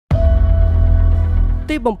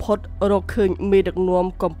ទីបំផុតរកឃើញមេដឹកនាំ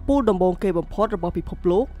កម្ពុជាដំបូងគេបំផុតរបស់ពិភព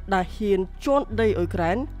លោកដែលហ៊ានជន់ដីអ៊ុយក្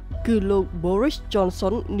រែនគឺលោក Boris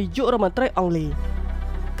Johnson នាយករដ្ឋមន្ត្រីអង់គ្លេស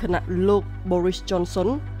ខណៈលោក Boris Johnson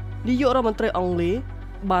នាយករដ្ឋមន្ត្រីអង់គ្លេស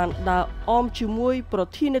បានដើរអមជាមួយប្រ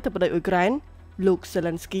ធានាធិបតីអ៊ុយក្រែនលោក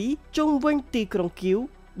Zelensky ជុំវិញទីក្រុងគីវ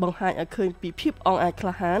បង្ហាញឲ្យឃើញពីភាពអង់អាចក្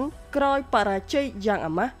លាហានក្រោយបរាជ័យយ៉ាង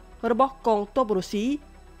អាម៉ាស់របស់កងទ័ពរុស្ស៊ី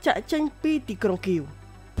ចាក់ចេញពីទីក្រុងគីវ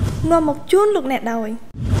នាំមកជូនលោកអ្នកដោយ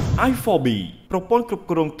I4B ប្រព័ន្ធគ្រប់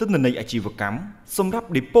គ្រងទិន្នន័យអាជីវកម្មសម្រាប់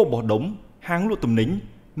ដេប៉ូបោះដុំហាងលក់ទំនិញ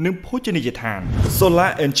និងភោជនីយដ្ឋាន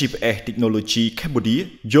Solar and GPS Technology Cambodia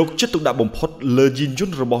យកចិត្តទុកដាក់បំផុតលើយានយ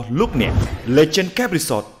ន្តរបស់លោកអ្នក Legend Cab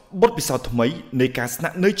Resort បទពិសោធន៍ថ្មីនៃការស្នា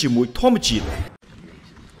ក់នៅជាមួយធម្មជាតិ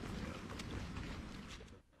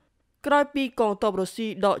ក្រោយពីកងទ័ពរុស្ស៊ី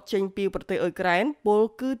ដកចេញពីប្រទេសអ៊ុយក្រែនពល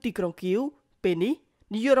គឺទីក្រុងគីវពេលនេះ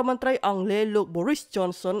នាយករដ្ឋមន្ត្រីអង់គ្លេសលោក Boris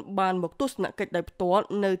Johnson បានមកទស្សនកិច្ចដោយផ្ទាល់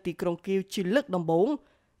នៅទីក្រុងគីវជាលើកដំបូង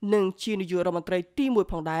និងជានាយករដ្ឋមន្ត្រីទី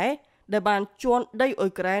1ផងដែរដែលបានជន់ដីអ៊ុ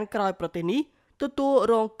យក្រែនក្រោយប្រទេសនេះទទួល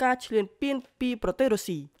រងការឈ្លានពានពីប្រទេសរុស្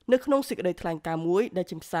ស៊ីនៅក្នុងសេចក្តីថ្លែងការណ៍មួយដែល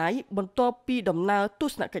ចេញផ្សាយបន្ទាប់ពីដំណើរទ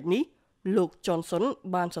ស្សនកិច្ចនេះលោក Johnson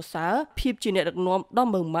បានសរសើរភាពជាអ្នកដឹកនាំដ៏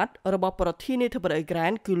ម៉ឺងម៉ាត់របស់ប្រធានាធិបតីអ៊ុយក្រែ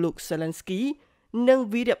នគឺលោក Zelensky និង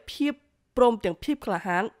វីរភាពព្រមទាំងភាពក្លា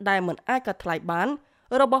ហានដែលមិនអាចកាត់ថ្លៃបាន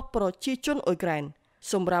របស់ប្រជាជនអ៊ុយក្រែន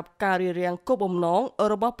សម្រាប់ការរារាំងគោលបំណង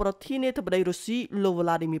របស់ប្រធានាធិបតីរុស្ស៊ីលោក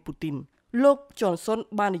Vladimir Putin លោក Johnson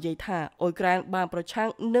បាននិយាយថាអ៊ុយក្រែនបានប្រឆាំង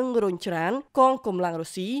នឹងរុញច្រានកងកម្លាំងរុ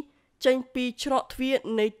ស្ស៊ីចេញពីច្រកទ្វារ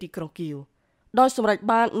នៃទីក្រុងគីវដោយសម្រេច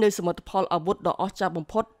បាននូវសមិទ្ធផលអាវុធដ៏អស្ចារ្យបំ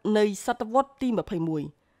ផុតនៃសតវត្សទី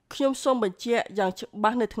21ខ្ញុំសូមបញ្ជាក់យ៉ាងច្បា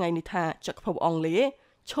ស់នៅថ្ងៃនេះថាចក្រភពអង់គ្លេស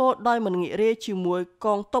ឈរដោយមិនងាករាជាមួយក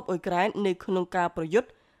ងទ័ពអ៊ុយក្រែននៅក្នុងការប្រយុទ្ធ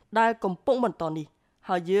ដែលកំពុងបន្តនេះ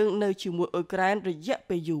ហើយយើងនៅជាមួយអ៊ុយក្រែនរយៈ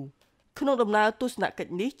ពេលយូរក្នុងដំណើរទស្សនកិច្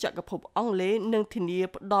ចនេះចក្រភពអង់គ្លេសនឹងធានា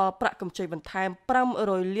ផ្ដល់ប្រាក់កម្ចីបន្ថែម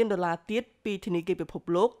$500 លានទៀតពីធនាគារពិភព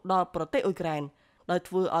លោកដល់ប្រទេសអ៊ុយក្រែនដោយ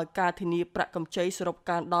ធ្វើឲ្យការធានាប្រាក់កម្ចីសរុប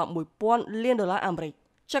កើនដល់$1000 លានអាមេរិក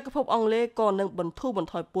ចក្រភពអង់គ្លេសក៏នឹងបន្ធូរបន្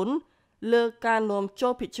ថយពន្ធលើការនាំចូ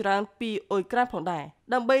លភាគច្រើនពីអ៊ុយក្រែនផងដែរ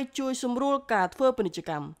ដើម្បីជួយសម្រួលការធ្វើពាណិជ្ជ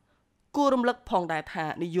កម្មគួររំលឹកផងដែរថា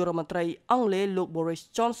នាយករដ្ឋមន្ត្រីអង់គ្លេសលោក Boris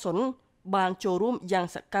Johnson បានចូលរួមយ៉ាង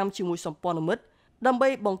សកម្មជាមួយសម្ព័ន្ធមិត្តដើម្បី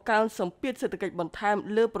បង្កើនសម្ពាធសេដ្ឋកិច្ចបន្ថែម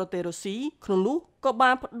លើប្រទេសរុស្ស៊ីក្នុងនោះក៏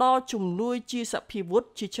បានផ្ដល់ជំនួយជាសព្វាវុធ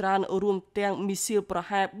ជាច្រើនរួមទាំងមីស៊ីលប្រ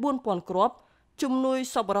ហែល4000គ្រាប់ជំនួយ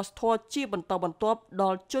សប្បុរសធម៌ជាបន្តបន្ទាប់ដ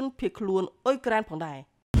ល់ជនភៀសខ្លួនអ៊ុយក្រែនផងដែរ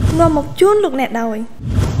នាំមកជូនលោកអ្នកដោយ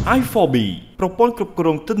I4B ប្រព័ន្ធគ្រប់គ្រ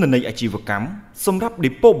ងទិន្នន័យអាជីវកម្មសម្រាប់ដេ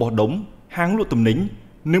ប៉ូបោះដុំហាងលក់ទំនិញ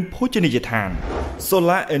និងភោជនីយដ្ឋាន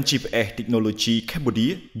Solar and GPS Technology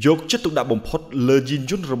Cambodia យកចិត្តទុកដាក់បំផុតលើយាន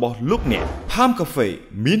យន្តរបស់លោកអ្នក Palm Cafe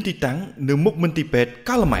មានទីតាំងនៅមុខមន្ទីរពេទ្យ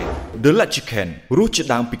កាឡាម៉ែត The Lat Chicken រសជាតិ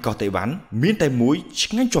ដើមពីកោះតៃវ៉ាន់មានតែមួយ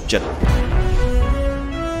ឆ្ងាញ់ជាប់ចិត្ត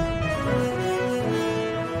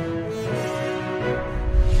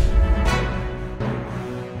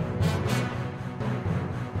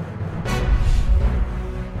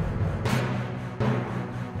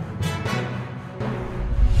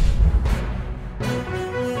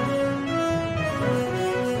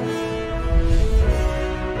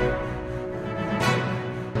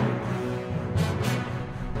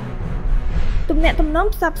ទំនាក់ទំនង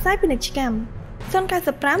ផ្សព្វផ្សាយពាណិជ្ជកម្ម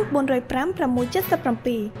095 405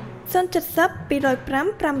 677 070 205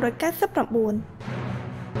 599